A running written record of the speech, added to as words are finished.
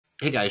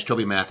Hey guys,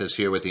 Toby Mathis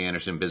here with the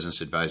Anderson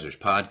Business Advisors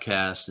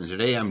podcast, and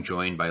today I'm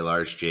joined by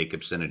Lars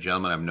Jacobson, a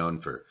gentleman I've known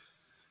for,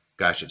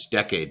 gosh, it's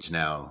decades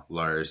now,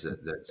 Lars,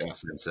 Yeah.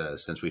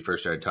 since we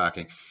first started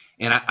talking.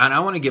 And I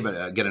want to get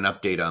an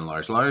update on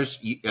Lars. Lars,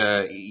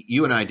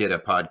 you and I did a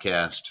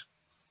podcast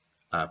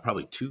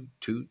probably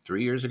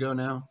 3 years ago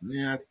now.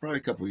 Yeah, probably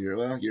a couple of years.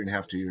 Well, year and a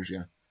half, 2 years.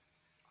 Yeah.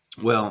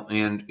 Well,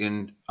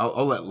 and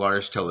I'll let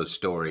Lars tell his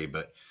story,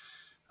 but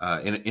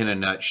in a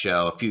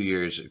nutshell, a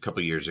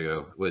couple of years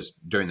ago, was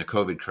during the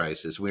COVID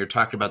crisis. We were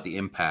talking about the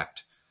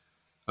impact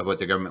of what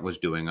the government was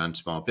doing on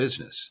small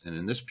business, and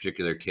in this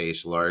particular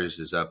case, Lars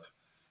is up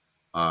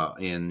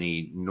in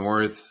the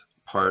northern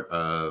part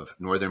of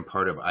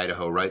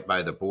Idaho, right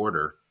by the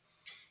border,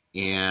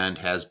 and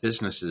has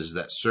businesses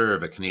that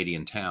serve a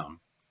Canadian town.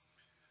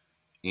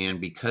 And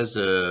because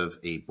of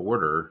a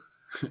border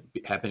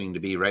happening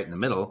to be right in the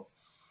middle,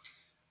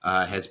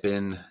 has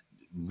been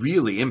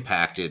really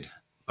impacted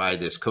by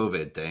this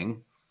COVID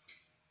thing,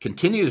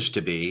 continues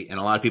to be, and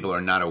a lot of people are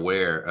not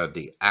aware of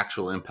the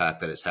actual impact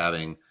that it's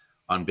having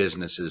on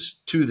businesses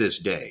to this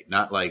day.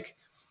 Not like,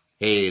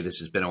 hey, this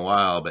has been a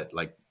while, but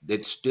like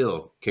it's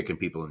still kicking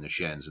people in the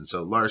shins. And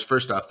so, Lars,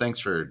 first off,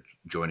 thanks for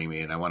joining me,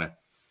 and I want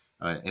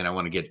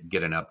to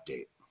get an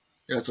update.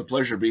 Yeah, it's a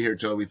pleasure to be here,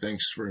 Toby.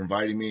 Thanks for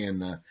inviting me,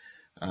 and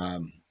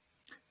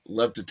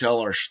love to tell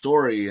our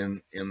story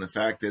and the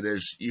fact that,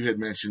 as you had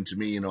mentioned to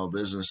me, a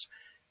business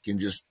can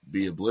just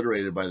be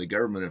obliterated by the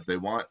government if they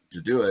want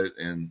to do it.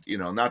 And,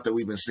 not that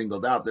we've been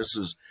singled out. This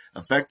has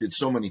affected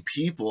so many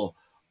people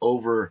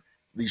over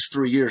these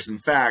 3 years. In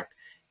fact,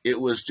 it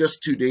was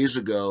just 2 days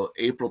ago,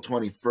 March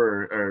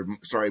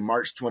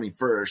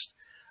 21st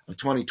of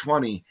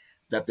 2020,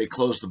 that they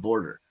closed the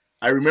border.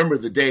 I remember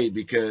the day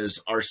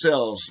because our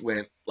sales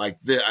went like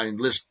this.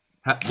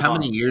 How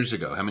many years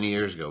ago? How many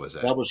years ago was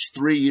that? That was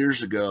 3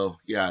 years ago.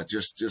 Yeah,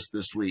 just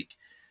this week.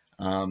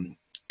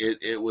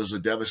 It was a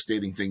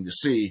devastating thing to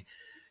see.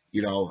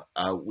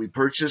 We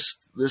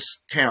purchased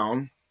this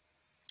town.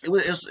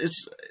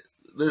 It's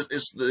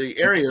the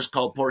area is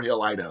called Port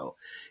Hill, Idaho,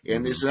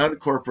 and it's an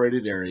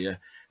unincorporated area.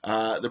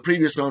 The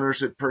previous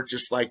owners had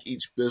purchased like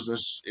each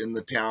business in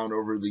the town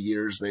over the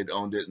years. They'd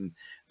owned it, and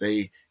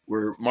they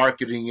were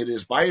marketing it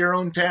as buy your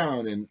own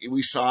town. And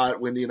we saw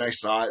it, Wendy and I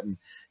saw it, and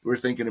we were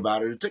thinking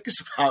about it. It took us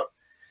about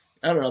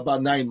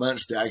 9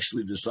 months to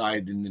actually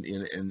decide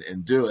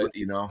and do it,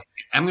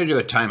 I'm going to do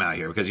a timeout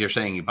here because you're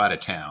saying you bought a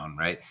town,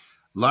 right?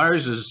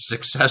 Lars is a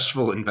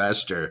successful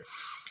investor.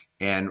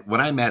 And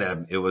when I met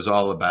him, it was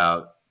all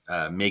about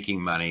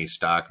making money,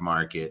 stock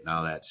market, and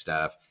all that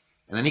stuff.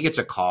 And then he gets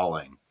a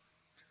calling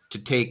to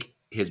take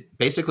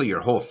basically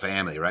your whole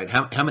family, right?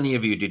 How many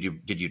of you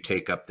did you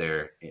take up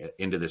there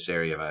into this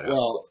area of Idaho?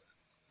 Well,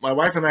 my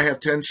wife and I have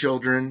 10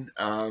 children.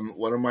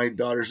 One of my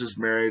daughters is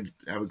married.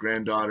 I have a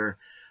granddaughter.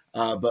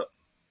 But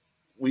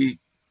we,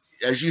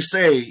 as you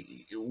say,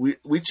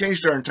 we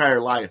changed our entire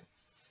life.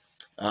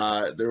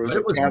 There was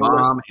it was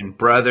mom and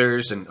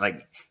brothers and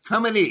like how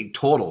many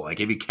total? Like,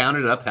 have you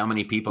counted up how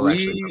many people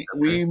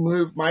we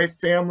moved? My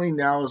family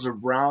now is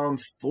around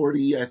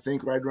 40, I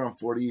think, right around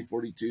 40,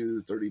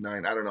 42,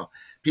 39. I don't know.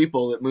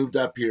 People that moved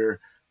up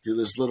here to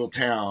this little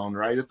town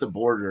right at the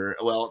border.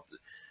 Well,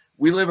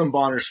 we live in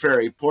Bonners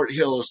Ferry. Port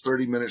Hill is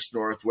 30 minutes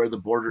north where the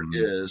border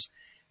is.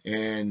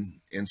 And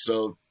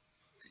so,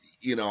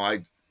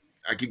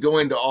 I could go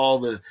into all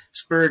the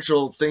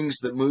spiritual things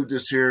that moved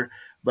us here,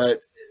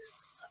 but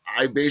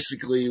I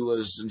basically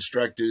was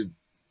instructed.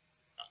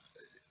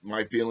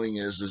 My feeling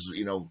is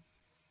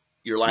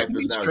your life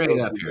is now straight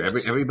up here.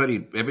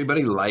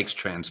 Everybody likes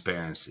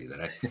transparency.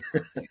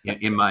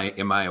 In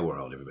my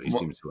world, everybody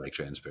seems to like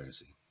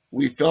transparency.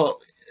 We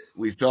felt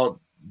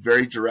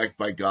very direct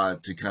by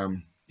God to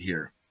come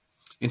here,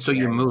 and so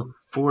you moved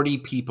 40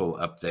 people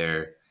up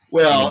there.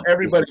 Well,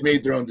 everybody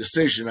made their own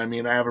decision. I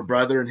mean, I have a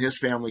brother and his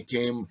family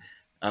came,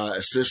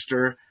 a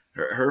sister,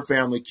 her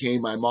family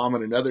came, my mom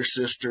and another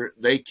sister,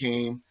 they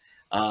came,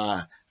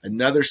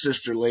 another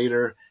sister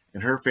later,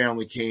 and her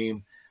family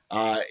came.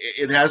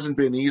 It hasn't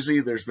been easy.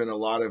 There's been a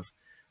lot of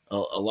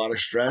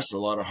stress, a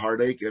lot of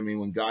heartache. I mean,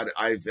 when God,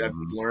 I've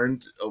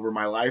learned over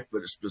my life,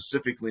 but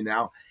specifically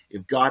now,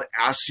 if God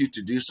asks you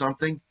to do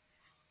something,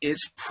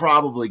 it's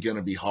probably going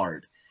to be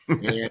hard.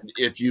 And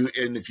if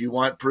you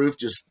want proof,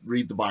 just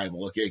read the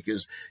Bible, okay?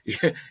 Because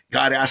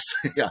God asks,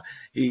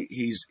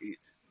 he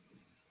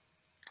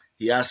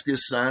asked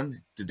his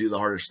son to do the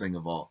hardest thing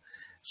of all.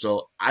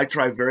 So I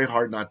try very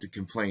hard not to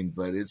complain,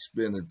 but it's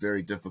been a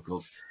very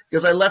difficult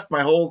because I left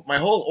my whole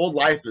old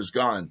life is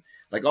gone.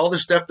 Like all the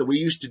stuff that we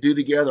used to do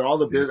together, all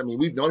the business. I mean,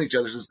 we've known each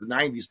other since the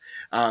 90s,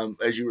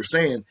 as you were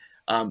saying.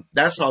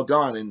 That's all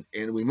gone,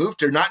 and we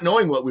moved here not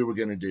knowing what we were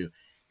going to do.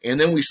 And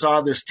then we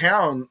saw this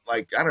town,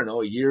 like, I don't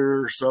know, a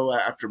year or so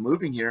after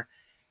moving here.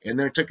 And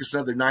then it took us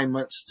another 9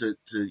 months to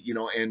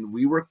and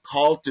we were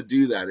called to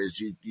do that, as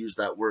you use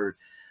that word.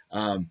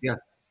 Yeah.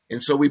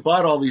 And so we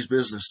bought all these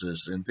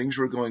businesses and things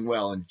were going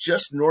well. And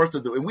just north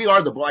of and we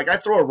are like, I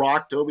throw a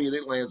rock, Toby, and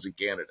it lands in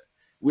Canada.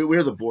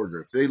 We're the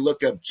border. If they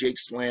look up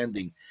Jake's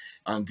Landing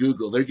on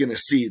Google, they're going to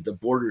see the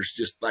border's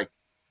just like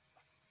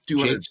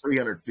 200, Jake's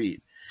 300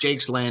 feet.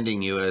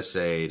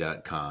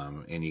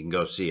 JakesLandingUSA.com, and you can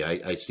go see.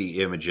 I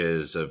see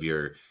images of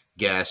your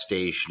gas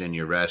station and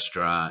your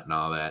restaurant and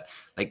all that.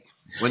 Like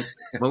when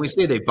we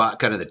say they bought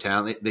kind of the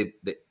town, they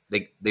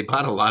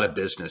bought a lot of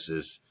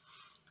businesses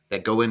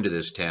that go into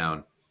this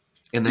town.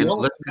 And The then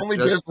only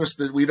business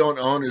that we don't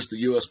own is the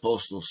U.S.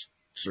 Postal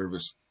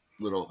Service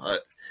little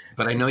hut.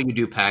 but I know you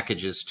do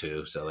packages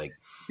too. So like,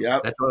 Yeah.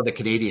 that's all the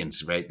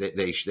Canadians, right?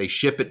 They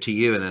ship it to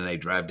you and then they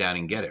drive down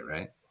and get it,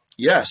 right?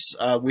 Yes.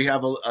 We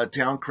have a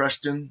town,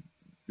 Creston,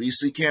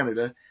 BC,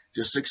 Canada,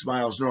 just 6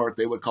 miles north.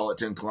 They would call it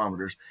 10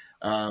 kilometers.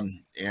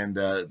 And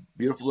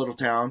beautiful little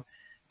town.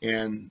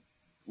 And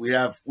we'd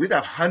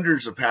have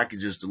hundreds of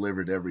packages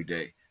delivered every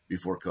day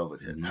before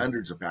COVID hit.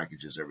 Hundreds of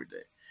packages every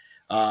day.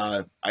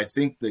 I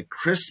think the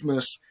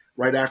Christmas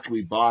right after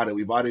we bought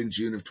it in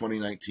June of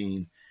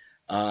 2019.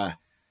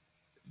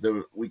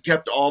 We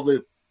kept all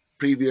the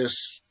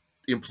previous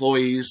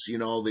employees,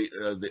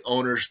 the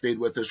owners stayed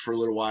with us for a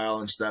little while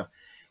and stuff.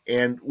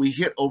 And we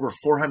hit over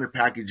 400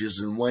 packages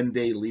in one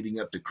day leading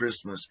up to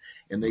Christmas.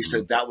 And they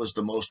said that was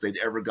the most they'd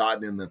ever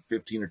gotten in the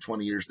 15 or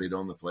 20 years they'd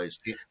owned the place.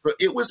 So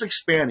it was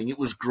expanding. It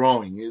was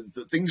growing.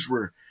 Things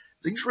were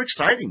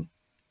exciting,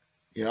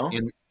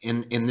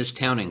 In this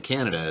town in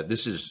Canada,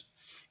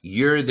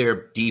 you're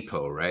their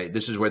depot, right?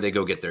 This is where they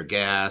go get their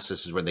gas.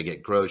 This is where they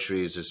get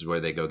groceries. This is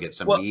where they go get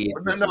something to eat.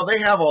 No, they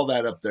have all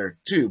that up there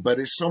too, but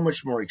it's so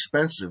much more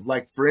expensive.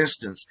 Like, for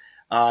instance,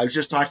 I was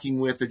just talking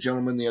with a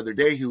gentleman the other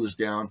day who was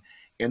down,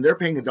 and they're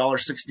paying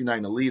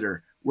 $1.69 a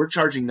liter. We're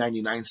charging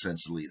 99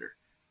 cents a liter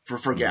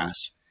for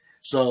gas.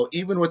 So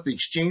even with the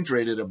exchange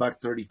rate at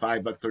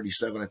 $1.35,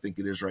 $1.37, I think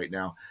it is right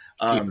now.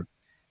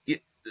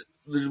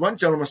 There's one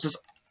gentleman says,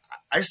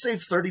 I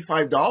saved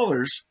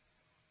 $35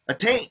 a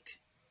tank.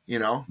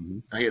 I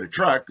had a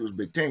truck, it was a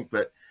big tank,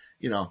 but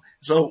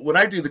so when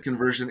I do the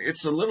conversion,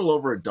 it's a little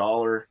over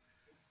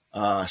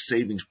 $1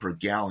 savings per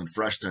gallon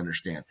for us to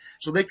understand.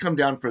 So they come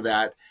down for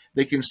that.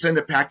 They can send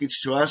a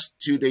package to us,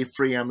 2-day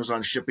free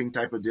Amazon shipping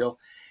type of deal.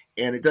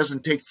 And it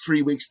doesn't take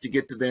 3 weeks to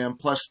get to them,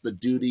 plus the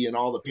duty and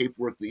all the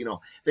paperwork.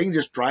 They can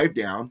just drive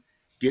down,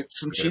 get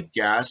some cheap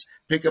gas,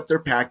 pick up their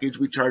package.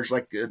 We charge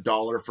like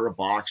 $1 for a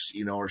box,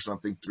 or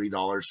something,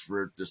 $3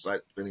 for the size,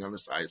 depending on the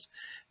size.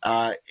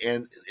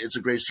 And it's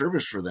a great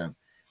service for them.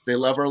 They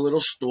love our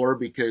little store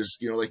because,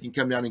 they can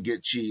come down and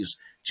get cheese.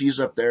 Cheese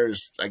up there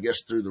is, I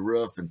guess, through the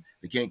roof, and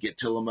they can't get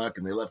Tillamook,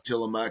 and they love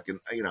Tillamook. And,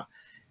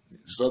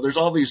 so there's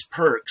all these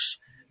perks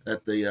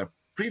that the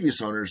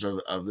previous owners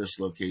of this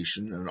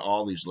location and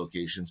all these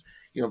locations,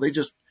 they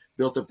just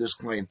built up this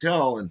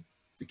clientele, and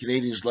the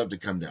Canadians love to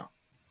come down.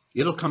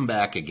 It'll come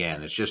back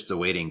again. It's just the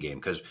waiting game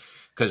because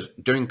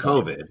during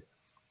COVID,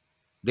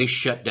 they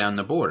shut down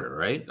the border,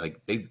 right?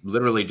 Like, they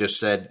literally just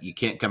said you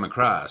can't come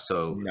across.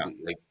 So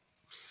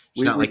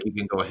it's not like you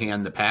can go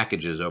hand the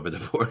packages over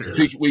the border.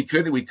 We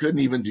couldn't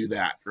even do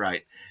that,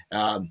 right?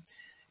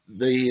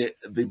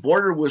 The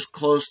border was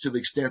closed to the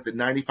extent that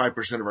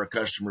 95% of our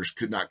customers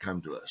could not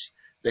come to us.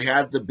 They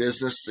had the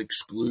business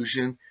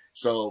exclusion,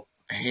 so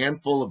a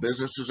handful of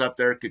businesses up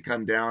there could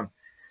come down.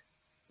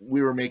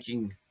 We were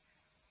making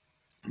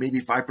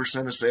maybe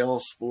 5% of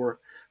sales, 4%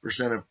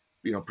 of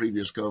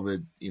previous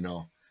COVID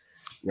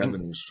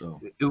revenues.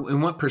 So,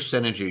 and what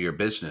percentage of your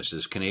business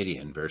is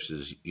Canadian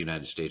versus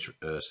United States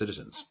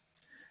citizens?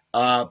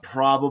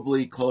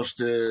 Probably close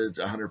to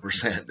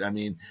 100%. I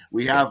mean,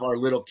 we have our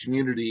little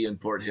community in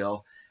Port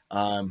Hill,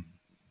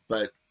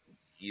 but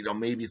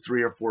maybe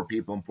 3 or 4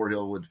 people in Port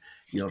Hill would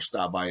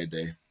stop by a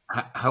day.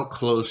 How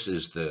close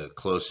is the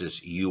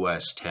closest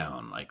U.S.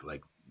 town, like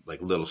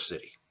little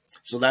city?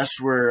 So that's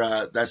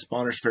that's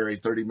Bonners Ferry,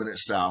 30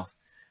 minutes south.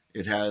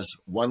 It has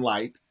one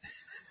light.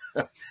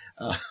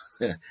 I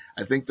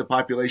think the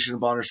population of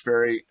Bonners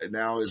Ferry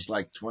now is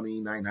like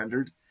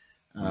 2,900.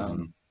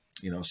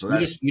 So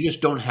you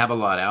just don't have a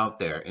lot out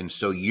there. And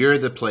so you're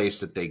the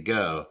place that they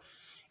go.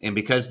 And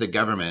because the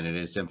government in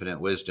its infinite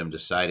wisdom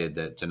decided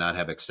that to not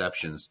have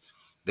exceptions,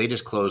 they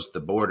just closed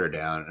the border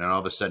down. And all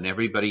of a sudden,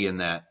 everybody in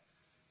that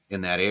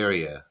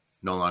area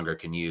no longer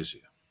can use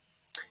you.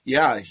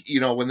 Yeah.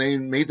 When they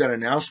made that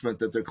announcement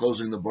that they're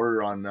closing the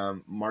border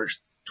on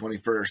March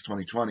 21st,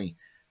 2020,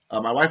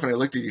 my wife and I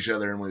looked at each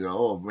other and we go,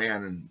 oh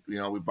man. And,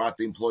 we brought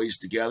the employees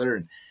together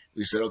and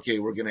we said, okay,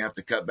 we're going to have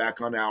to cut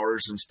back on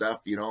hours and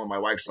stuff, and my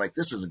wife's like,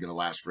 this isn't going to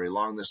last very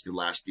long. This could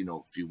last, a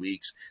few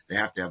weeks. They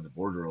have to have the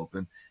border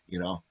open,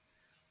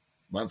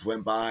 Month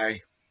went by.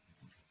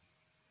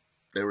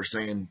 They were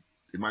saying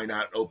it might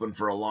not open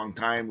for a long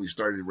time.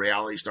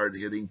 Reality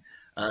started hitting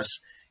us.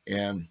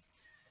 And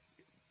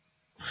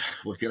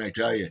what can I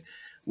tell you?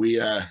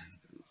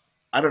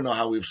 I don't know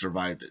how we've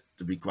survived it,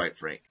 to be quite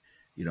frank,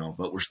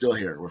 but we're still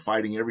here. We're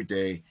fighting every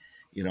day.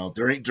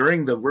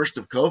 During the worst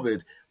of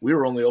COVID, we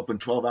were only open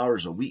 12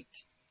 hours a week,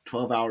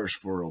 12 hours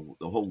for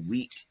the whole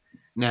week.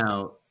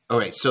 Now, all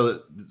right,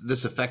 so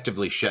this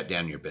effectively shut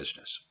down your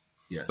business.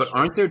 Yes. But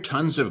aren't there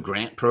tons of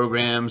grant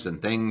programs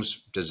and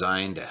things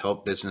designed to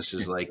help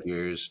businesses like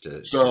yours?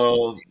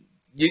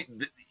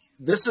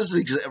 This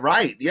is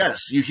right.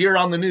 Yes. You hear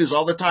on the news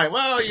all the time,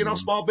 well, you know, Mhm.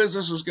 small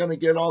business is going to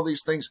get all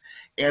these things.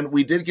 And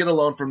we did get a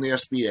loan from the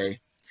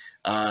SBA.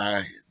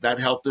 That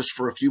helped us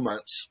for a few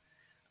months.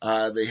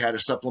 They had a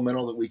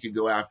supplemental that we could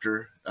go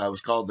after. It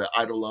was called the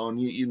EIDL loan.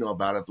 You know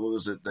about it. What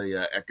was it?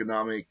 The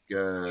Economic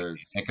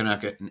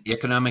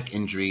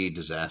injury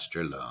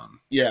disaster loan.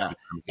 yeah.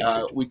 Economic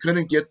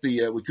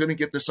injury. We couldn't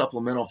get the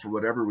supplemental for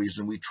whatever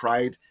reason. We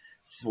tried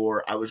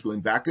for. I was going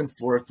back and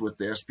forth with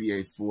the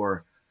SBA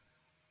for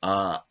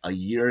a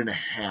year and a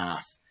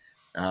half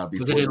Because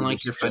before they didn't they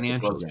like your accept the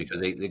financials,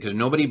 program. because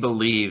nobody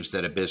believes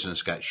that a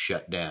business got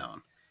shut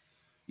down.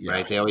 Yeah.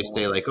 Right? They always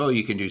say like, "Oh,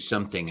 you can do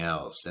something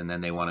else," and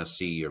then they want to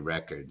see your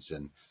records,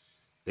 and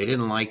they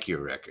didn't like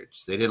your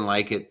records. They didn't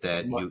like it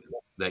that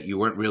you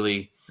weren't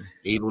really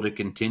able to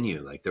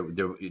continue. Like the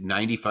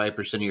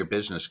 95% of your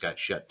business got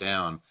shut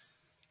down,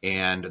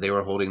 and they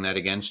were holding that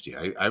against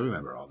you. I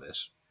remember all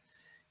this.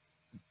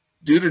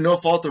 Due to no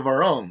fault of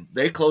our own,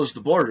 they closed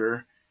the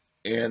border,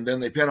 and then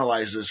they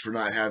penalized us for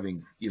not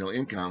having, you know,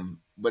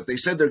 income. But they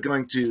said they're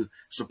going to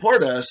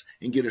support us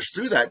and get us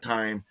through that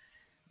time.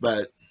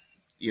 But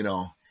you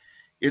know,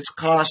 it's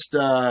cost.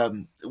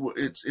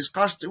 It's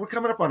cost. We're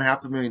coming up on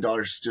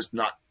 $500,000 just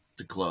not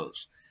to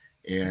close,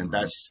 and Mhm.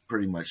 that's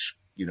pretty much,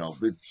 you know,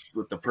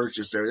 with the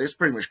purchase there. It's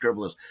pretty much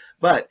crippled us.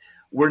 But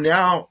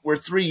we're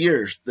 3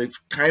 years. They've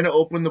kind of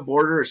opened the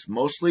border. It's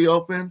mostly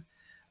open.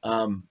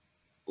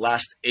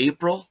 Last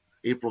April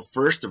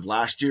 1st of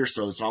last year,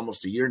 so it's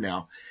almost a year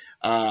now.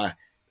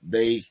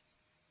 They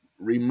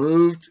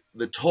removed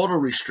the total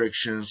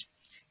restrictions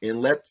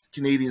and let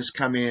Canadians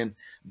come in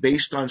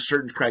based on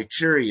certain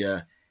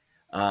criteria.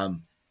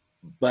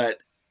 But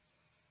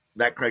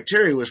that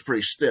criteria was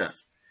pretty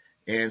stiff.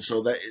 And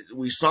so that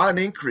we saw an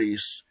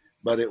increase,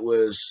 but it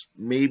was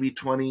maybe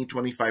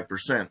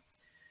 20-25%.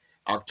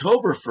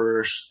 October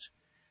 1st,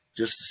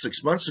 just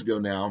 6 months ago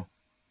now,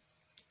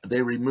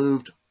 they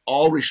removed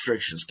all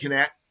restrictions.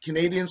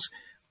 Canadians,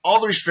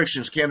 all the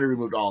restrictions, Canada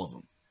removed all of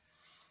them.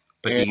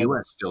 But And the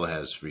U.S. still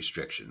has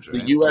restrictions, the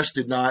right? U.S.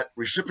 did not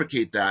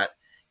reciprocate that.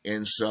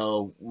 And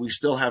so we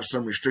still have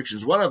some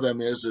restrictions. One of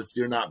them is if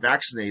you're not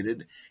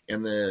vaccinated,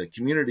 in the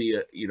community,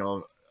 you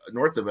know,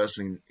 north of us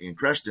in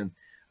Creston,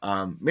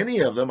 many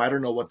of them, I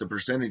don't know what the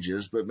percentage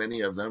is, but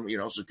many of them, you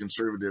know, it's a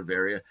conservative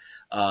area,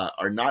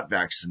 are not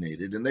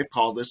vaccinated. And they've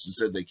called us and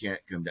said they can't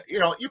come down. You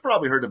know, you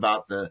probably heard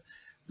about the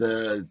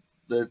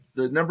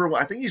number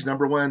one, I think he's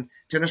number one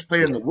tennis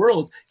player in the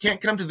world,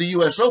 can't come to the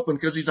U.S. Open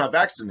because he's not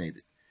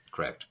vaccinated.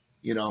 Correct.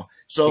 You know,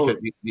 so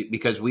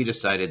because we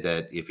decided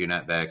that if you're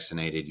not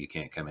vaccinated, you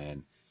can't come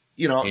in.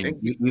 you know, And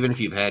even if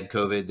you've had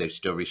COVID, they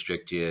still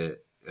restrict you.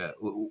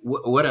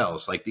 What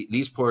else? Like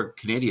these poor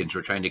Canadians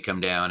were trying to come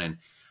down, and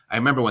I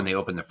remember when they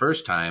opened the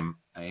first time,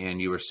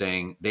 and you were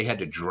saying they had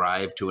to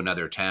drive to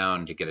another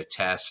town to get a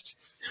test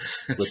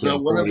so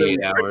within one of the 48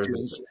 hours.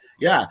 restrictions,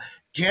 yeah,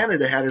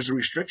 Canada had as a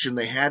restriction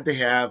they had to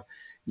have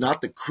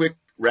not the quick,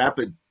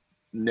 rapid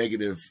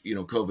negative, you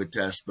know, COVID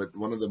test, but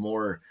one of the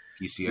more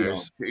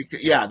PCRs.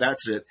 Yeah,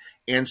 that's it.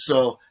 And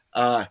so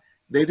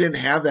they didn't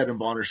have that in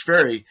Bonners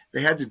Ferry.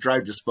 They had to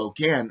drive to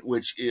Spokane,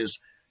 which is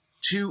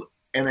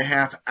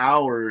 2.5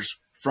 hours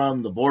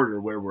from the border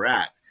where we're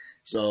at.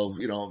 So,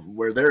 you know,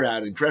 where they're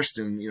at in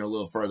Creston, you know, a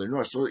little farther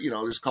north. So, you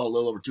know, just call a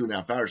little over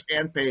 2.5 hours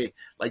and pay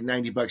like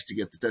 $90 to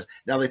get the test.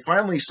 Now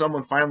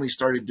someone finally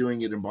started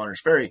doing it in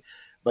Bonners Ferry,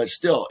 but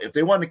still, if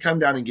they wanted to come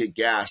down and get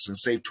gas and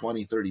save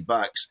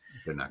 $20-$30,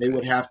 they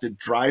would have to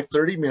drive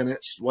 30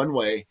 minutes one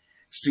way,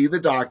 see the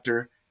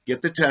doctor,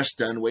 get the test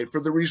done, wait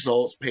for the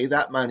results, pay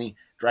that money,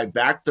 drive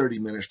back 30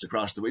 minutes to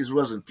cross the way. It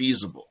wasn't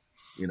feasible.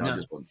 You know, it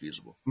just wasn't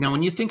feasible. Now,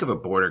 when you think of a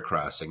border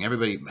crossing,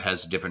 everybody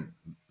has a different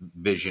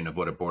vision of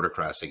what a border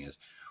crossing is.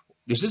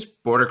 Is this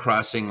border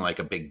crossing like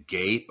a big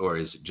gate, or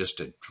is it just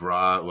a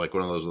draw, like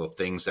one of those little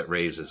things that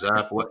raises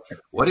up?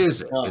 What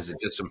is it? Is it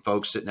just some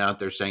folks sitting out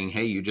there saying,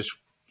 "Hey, you just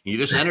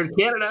entered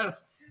Canada"?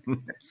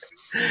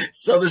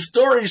 So the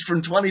stories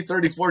from 20,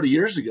 30, 40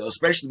 years ago,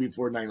 especially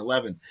before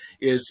 9/11,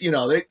 is, you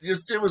know, it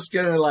was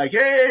kind of like,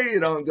 hey, you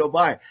know, go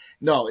by.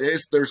 No,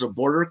 there's a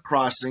border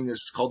crossing.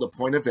 It's called a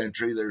point of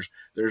entry.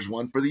 There's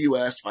one for the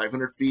U.S.,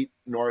 500 feet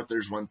north.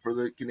 There's one for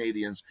the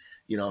Canadians.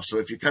 You know, so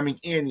if you're coming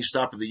in, you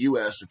stop at the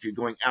U.S. If you're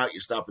going out, you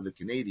stop at the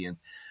Canadian.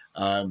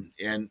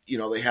 And, you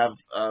know, they have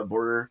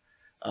border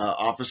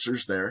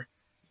officers there,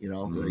 you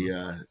know,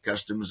 the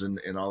customs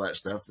and all that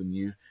stuff. And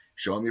you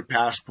show them your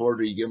passport,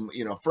 or you give them,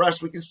 you know, for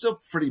us, we can still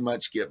pretty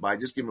much get by.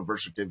 Just give them a birth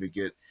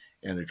certificate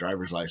and a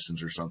driver's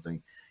license or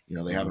something. You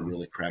know, they haven't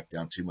really cracked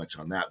down too much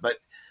on that. But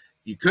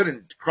you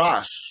couldn't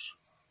cross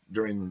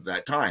during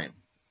that time,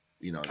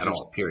 you know. At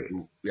all, period.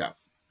 Yeah,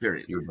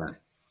 period. You were done.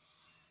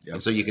 Yep.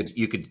 And so you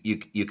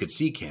could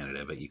see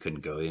Canada, but you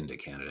couldn't go into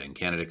Canada, and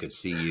Canada could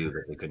see you,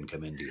 but they couldn't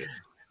come into you.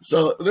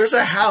 So there's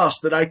a house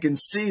that I can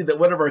see that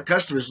one of our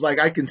customers, like,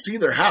 I can see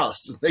their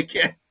house. They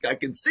can't, I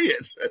can see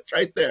it. It's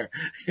right there.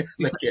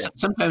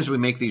 Sometimes we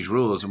make these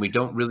rules and we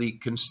don't really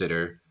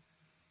consider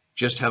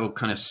just how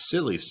kind of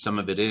silly some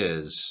of it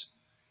is.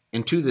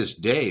 And to this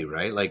day,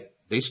 right? Like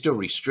they still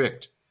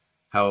restrict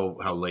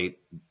how late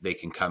they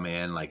can come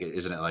in? Like,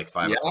 isn't it like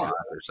 5 o'clock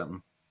or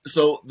something?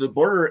 So the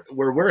border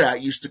where we're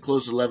at used to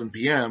close at 11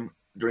 p.m.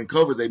 During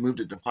COVID, they moved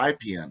it to 5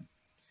 p.m.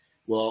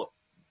 Well,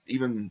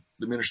 even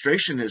the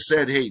administration has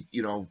said, hey,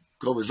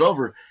 COVID's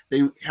over.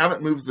 They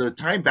haven't moved the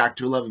time back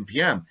to 11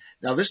 p.m.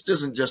 Now, this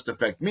doesn't just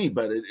affect me,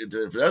 but it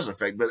does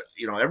affect, but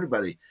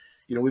everybody.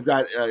 We've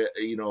got,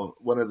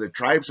 one of the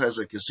tribes has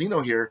a casino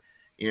here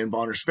in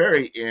Bonners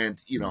Ferry, and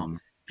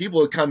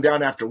people would come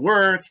down after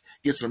work,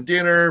 get some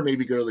dinner,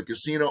 maybe go to the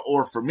casino,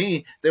 or for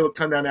me, they would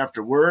come down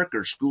after work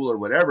or school or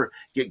whatever,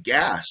 get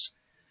gas,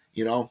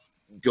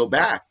 go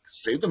back,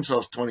 save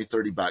themselves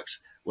 $20-$30.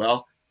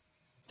 Well,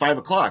 5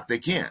 o'clock, they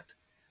can't,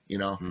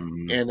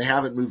 and they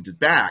haven't moved it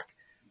back.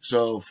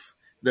 So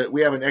that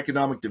we have an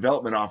economic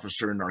development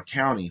officer in our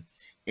county,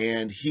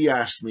 and he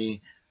asked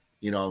me,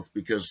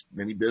 because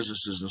many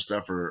businesses and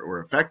stuff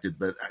were affected,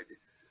 but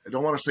I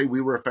don't want to say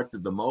we were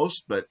affected the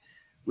most, but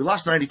we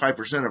lost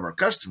 95% of our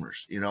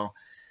customers,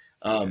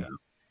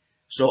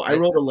 So I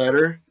wrote a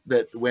letter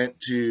that went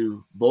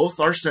to both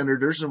our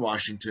senators in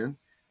Washington,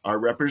 our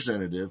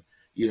representative,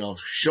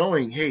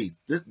 showing, hey,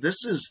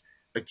 this is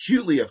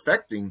acutely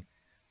affecting,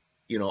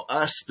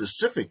 us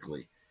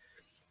specifically.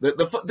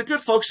 The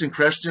good folks in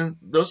Creston,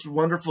 those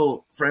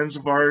wonderful friends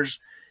of ours,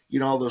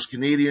 those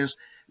Canadians,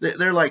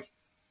 they're like,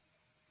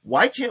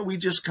 why can't we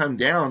just come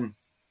down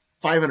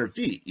 500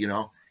 feet?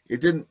 It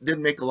didn't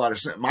make a lot of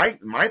sense.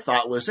 My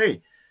thought was,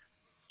 hey,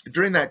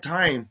 during that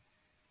time,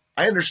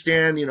 I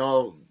understand,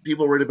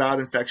 people worried about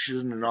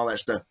infection and all that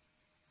stuff.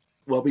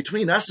 Well,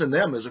 between us and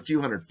them is a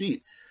few hundred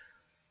feet.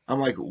 I'm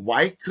like,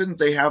 why couldn't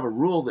they have a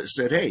rule that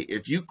said, hey,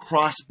 if you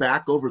cross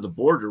back over the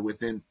border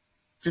within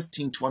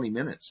 15, 20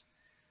 minutes,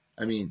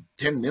 10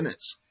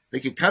 minutes, they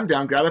could come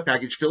down, grab a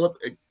package, fill up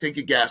a tank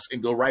of gas,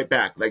 and go right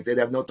back. Like they'd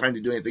have no time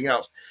to do anything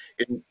else.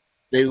 And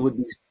they would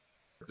be.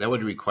 That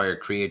would require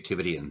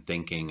creativity and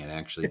thinking and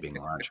actually being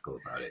logical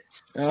about it.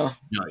 Oh.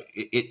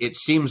 It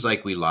seems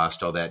like we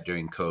lost all that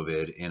during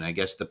COVID. And I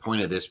guess the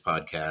point of this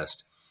podcast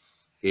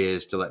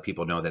is to let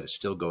people know that it's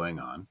still going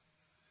on.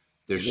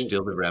 There's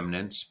still the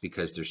remnants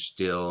because there's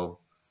still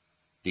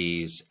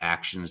these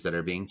actions that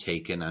are being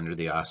taken under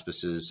the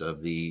auspices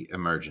of the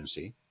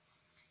emergency.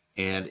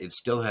 And it's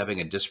still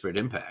having a disparate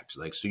impact.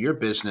 So your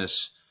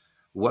business,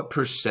 what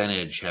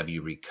percentage have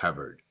you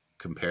recovered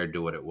compared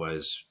to what it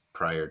was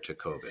prior to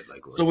COVID?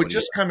 So we're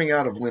just coming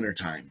out of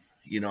wintertime,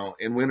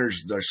 and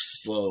winters are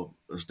slow.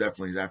 It's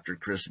definitely after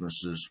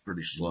Christmas is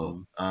pretty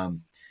slow.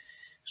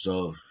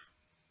 So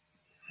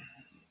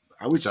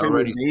I would say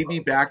we're maybe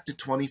back to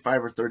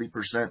 25 or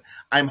 30%.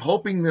 I'm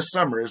hoping this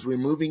summer, as we're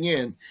moving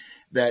in,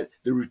 that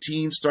the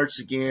routine starts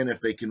again.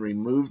 If they can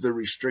remove the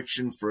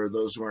restriction for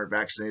those who aren't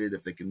vaccinated,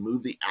 if they can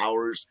move the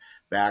hours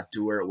back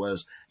to where it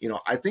was,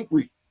 I think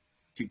we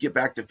could get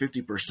back to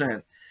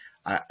 50%.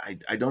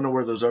 I don't know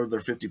where those other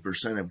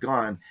 50% have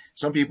gone.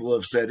 Some people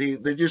have said, hey,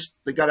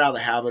 they got out of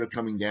the habit of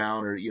coming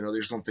down, or, they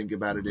just don't think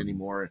about it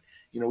anymore.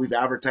 We've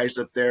advertised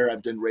up there.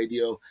 I've done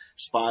radio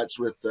spots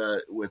with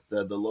the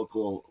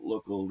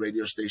local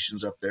radio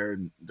stations up there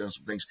and done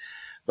some things,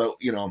 but,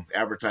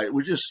 advertise.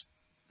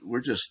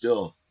 We're just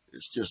still,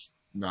 it's just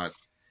not,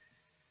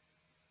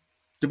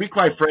 to be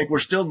quite frank, we're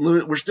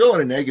still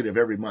in a negative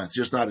every month,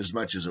 just not as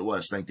much as it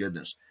was. Thank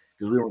goodness,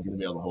 because we weren't going to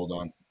be able to hold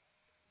on.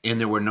 And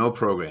there were no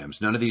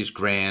programs, none of these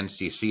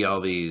grants. You see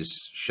all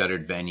these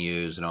shuttered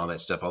venues and all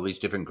that stuff, all these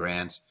different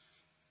grants.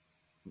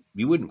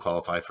 You wouldn't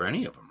qualify for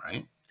any of them,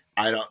 right?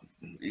 I don't,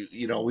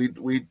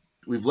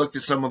 we've looked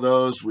at some of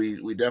those.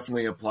 We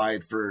definitely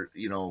applied for,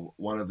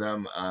 one of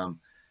them. I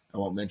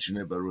won't mention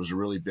it, but it was a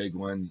really big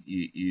one.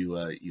 You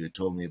had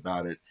told me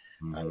about it.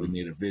 We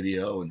made a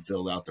video and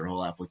filled out their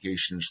whole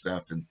application and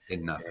stuff, and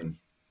nothing.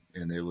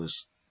 And it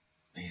was,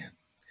 man,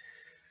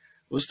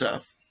 it was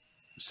tough.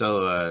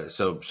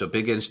 So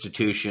big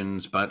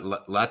institutions,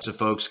 but lots of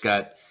folks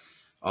got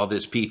all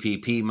this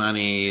PPP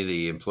money,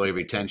 the employee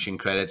retention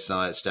credits, and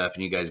all that stuff,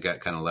 and you guys got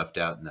kind of left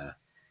out in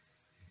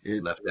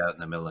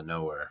the middle of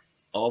nowhere.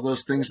 All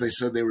those things they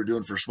said they were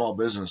doing for small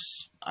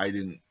business, I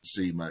didn't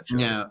see much.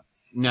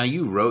 Now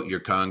you wrote your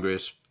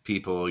Congress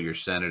people, your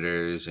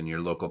senators, and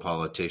your local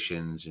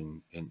politicians,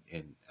 and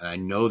I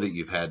know that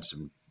you've had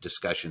some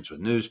discussions with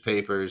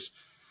newspapers.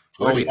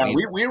 We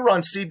were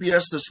on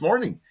CBS this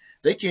morning.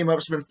 They came up,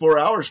 spent 4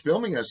 hours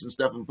filming us and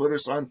stuff, and put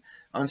us on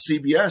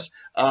CBS.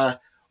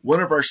 One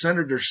of our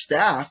senator's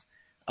staff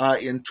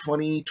in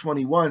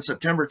 2021,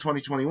 September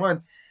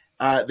 2021,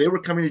 they were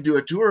coming to do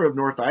a tour of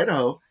North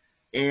Idaho,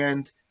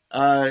 and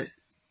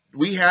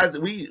we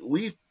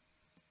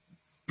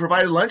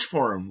provided lunch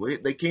for them.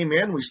 They came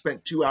in, we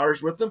spent 2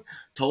 hours with them,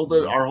 told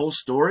our whole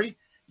story.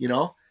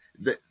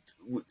 That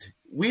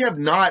we have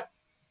not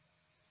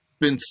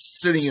been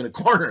sitting in a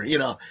corner.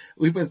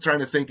 We've been trying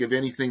to think of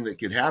anything that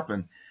could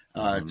happen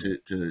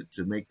to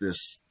make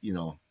this,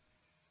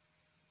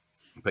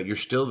 But you're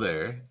still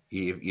there.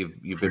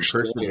 You've been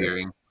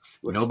persevering.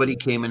 Nobody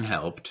came and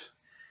helped,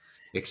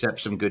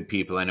 except some good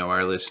people. I know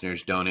our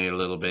listeners donate a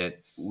little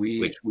bit.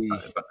 Which,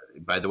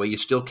 by the way, you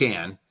still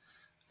can.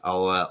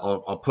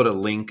 I'll put a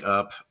link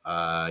up.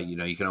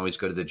 You can always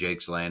go to the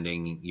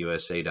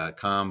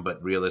jakeslandingusa.com,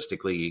 but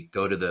realistically,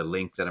 go to the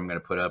link that I'm going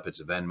to put up. It's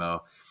a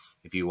Venmo.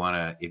 If you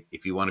want to,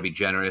 if you want to be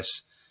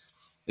generous,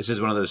 this is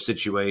one of those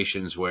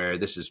situations where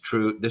this is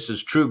true. This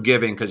is true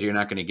giving, because you're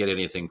not going to get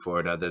anything for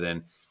it other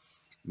than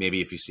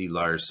maybe if you see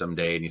Lars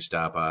someday and you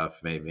stop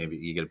off, maybe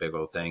you get a big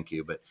old thank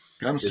you. But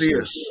come see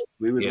us.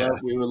 We would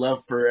love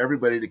for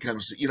everybody to come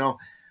see.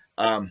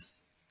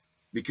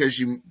 Because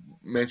you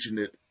mentioned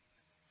it,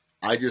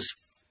 I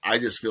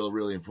just feel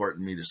really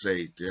important to me to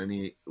say to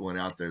anyone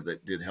out there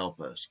that did help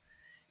us,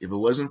 if it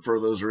wasn't for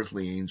those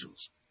earthly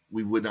angels,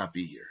 we would not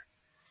be here.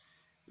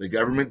 The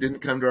government didn't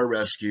come to our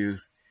rescue.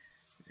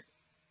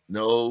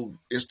 No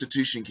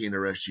institution came to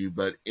rescue,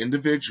 but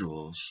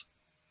individuals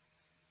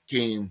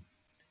came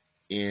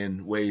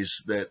in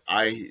ways that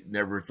I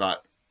never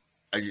thought.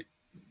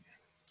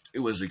 It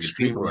was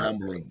extremely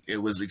humbling.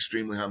 It was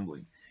extremely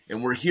humbling.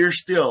 And we're here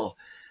still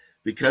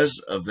because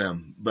of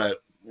them,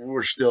 but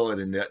we're still at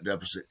a net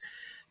deficit.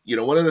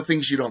 One of the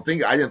things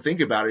I didn't think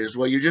about it is,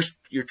 well,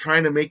 you're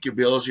trying to make your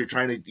bills. You're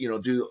trying to,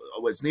 do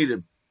what's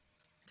needed.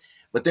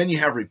 But then you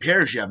have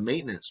repairs, you have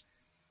maintenance.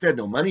 We had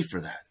no money for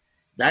that.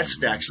 That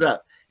stacks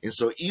up. And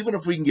so even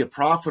if we can get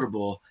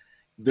profitable,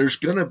 it's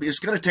going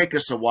to take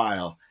us a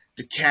while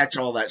to catch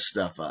all that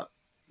stuff up.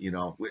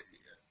 2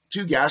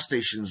 gas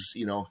stations,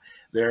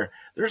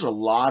 there's a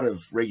lot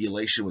of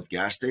regulation with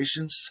gas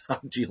stations.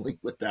 I'm dealing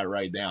with that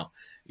right now.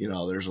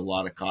 There's a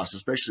lot of costs,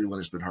 especially when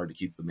it's been hard to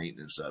keep the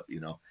maintenance up,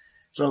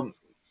 So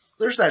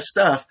there's that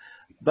stuff.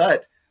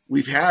 But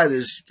we've had,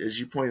 as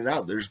you pointed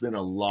out, there's been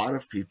a lot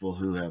of people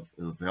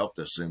who've helped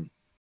us. And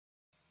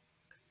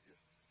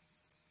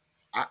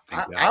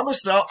I'm a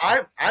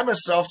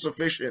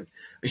self-sufficient.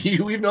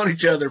 We've known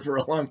each other for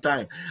a long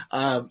time.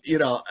 I'm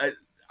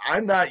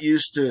not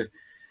used to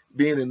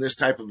being in this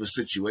type of a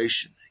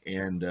situation.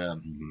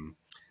 And,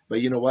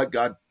 but you know what?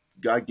 God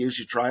gives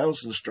you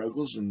trials and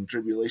struggles and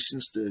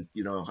tribulations to,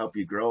 help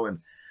you grow. And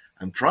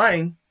I'm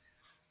trying.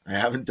 I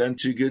haven't done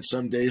too good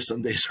some days.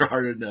 Some days are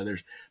harder than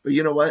others. But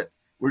you know what?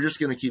 We're just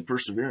going to keep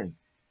persevering.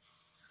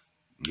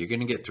 You're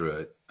going to get through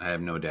it. I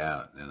have no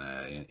doubt.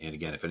 And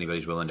again, if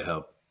anybody's willing to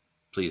help,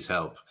 please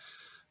help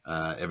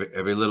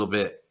every little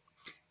bit.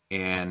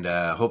 And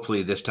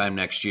hopefully this time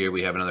next year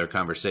we have another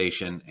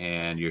conversation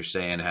and you're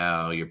saying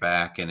how you're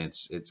back and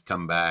it's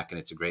come back and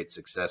it's a great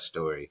success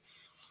story.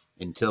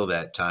 Until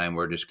that time,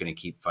 we're just going to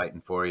keep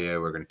fighting for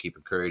you. We're going to keep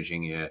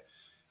encouraging you.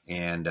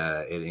 And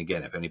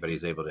again, if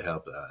anybody's able to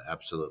help,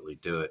 absolutely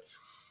do it.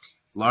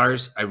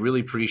 Lars, I really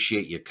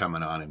appreciate you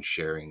coming on and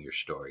sharing your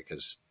story,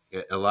 because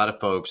a lot of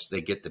folks,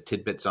 they get the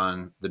tidbits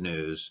on the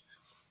news.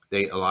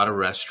 A lot of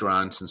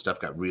restaurants and stuff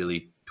got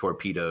really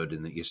torpedoed,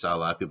 and that you saw a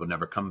lot of people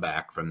never come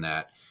back from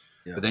that.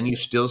 Yeah. But then you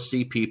still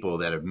see people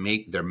that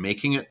they're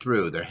making it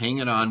through. They're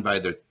hanging on by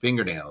their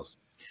fingernails.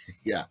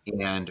 Yeah.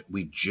 And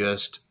we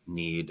just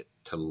need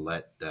to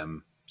let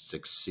them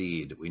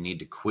succeed. We need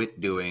to quit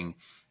doing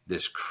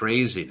this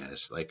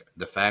craziness, like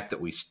the fact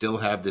that we still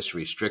have this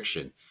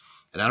restriction.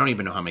 And I don't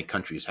even know how many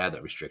countries have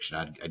that restriction.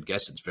 I'd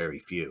guess it's very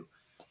few.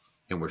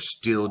 And we're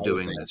still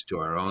doing this to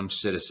our own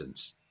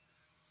citizens.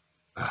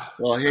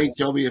 Well, hey,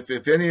 Toby,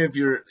 if any of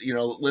your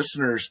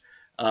listeners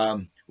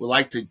would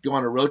like to go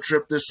on a road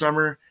trip this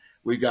summer,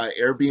 we got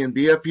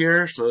Airbnb up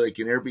here, so they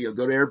can go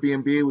to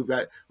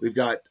Airbnb. We've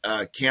got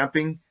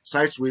camping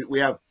sites. We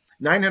have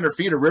 900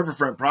 feet of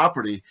riverfront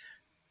property,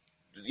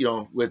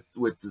 with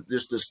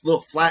just this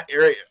little flat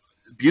area,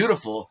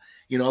 beautiful.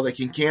 They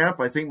can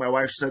camp. I think my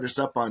wife set us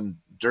up on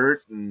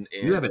dirt and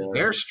you have an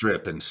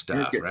airstrip and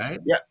stuff, right?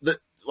 Yeah.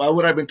 Well,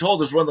 what I've been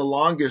told is one of the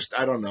longest,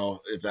 I don't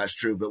know if that's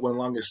true, but one of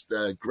the longest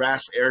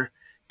grass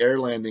air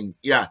landing.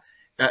 Yeah.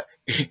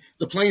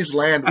 The planes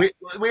land.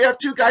 We have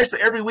 2 guys that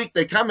every week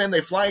they come in,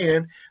 they fly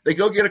in, they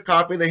go get a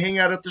coffee, they hang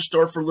out at the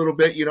store for a little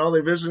bit,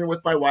 they visit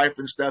with my wife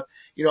and stuff,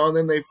 and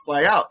then they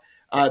fly out.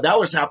 That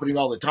was happening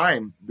all the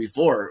time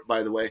before,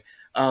 by the way.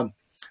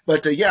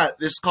 But this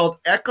is called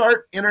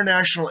Eckhart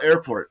International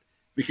Airport,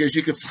 because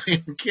you can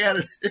fly in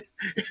Canada.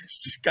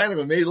 It's kind of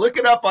amazing. Look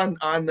it up on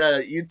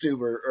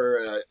YouTube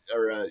or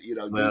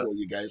Google,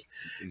 you guys.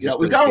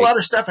 We've got a lot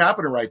of stuff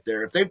happening right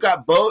there. If they've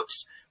got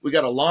boats, we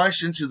got to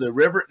launch into the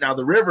river. Now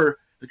the river,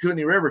 the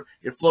Kootenai River,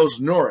 it flows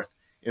north,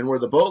 and where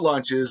the boat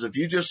launch is, if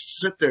you just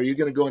sit there, you're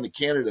going to go into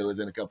Canada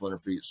within a couple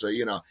hundred feet. So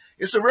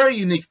it's a very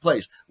unique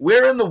place.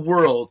 Where in the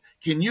world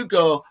can you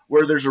go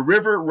where there's a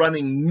river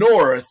running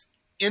north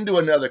into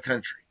another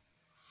country?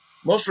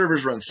 Most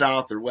rivers run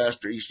south or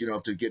west or east,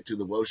 to get to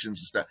the oceans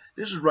and stuff.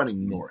 This is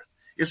running north.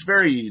 It's a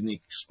very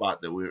unique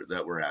spot that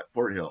we're at,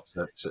 Port Hill.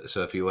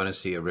 So if you want to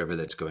see a river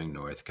that's going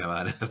north, come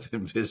on up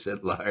and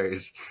visit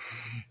Lars.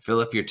 Fill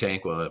up your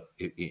tank. Well,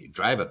 you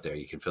drive up there.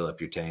 You can fill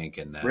up your tank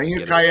and bring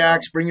your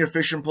kayaks, bring your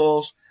fishing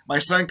poles. My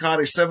son caught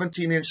a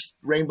 17-inch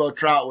rainbow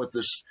trout with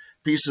this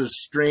piece of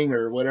string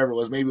or whatever it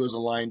was. Maybe it was a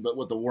line, but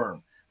with a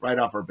worm right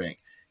off our bank.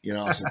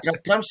 So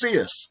come see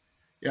us.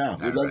 Yeah,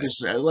 I'd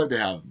love to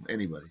have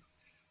anybody.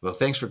 Well,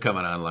 thanks for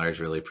coming on, Lars.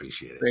 Really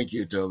appreciate it. Thank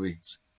you, Toby.